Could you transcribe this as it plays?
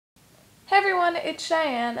Hey everyone, it's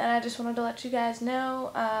Cheyenne, and I just wanted to let you guys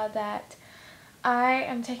know that I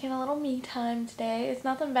am taking a little me time today. It's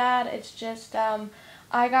nothing bad, it's just I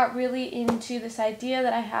got really into this idea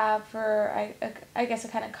that I have for, I guess, a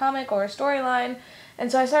kind of comic or a storyline, and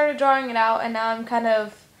so I started drawing it out, and now I'm kind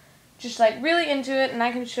of just like really into it, and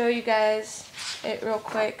I can show you guys it real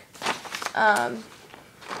quick. Right,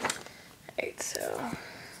 so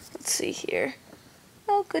let's see here.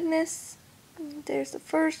 Oh goodness. There's the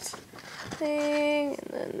first thing, and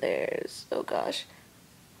then there's, oh gosh,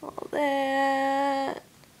 all that,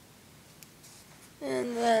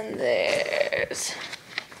 and then there's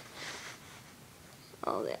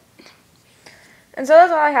all that. And so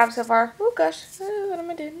that's all I have so far. Oh gosh, what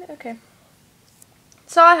am I doing? Okay.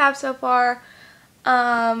 That's all I have so far.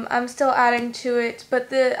 I'm still adding to it,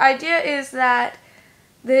 but the idea is that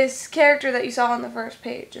this character that you saw on the first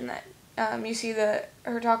page, and that you see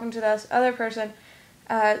her talking to this other person,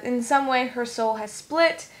 in some way her soul has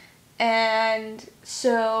split, and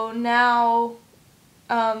so now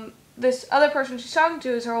this other person she's talking to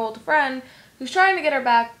is her old friend who's trying to get her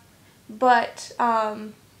back, but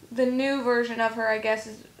the new version of her, I guess,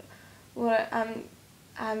 is what I'm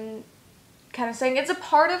kind of saying. It's a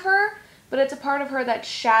part of her, but it's a part of her that's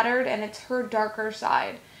shattered, and it's her darker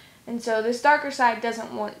side. And so this darker side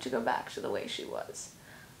doesn't want to go back to the way she was.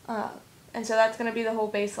 And so that's going to be the whole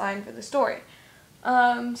baseline for the story.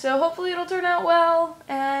 So hopefully it'll turn out well,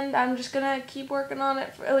 and I'm just going to keep working on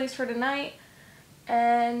it, at least for tonight.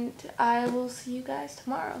 And I will see you guys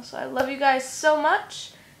tomorrow. So I love you guys so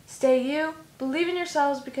much. Stay you. Believe in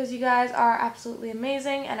yourselves, because you guys are absolutely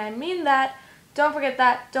amazing, and I mean that. Don't forget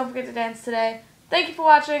that. Don't forget to dance today. Thank you for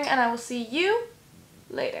watching, and I will see you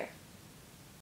later.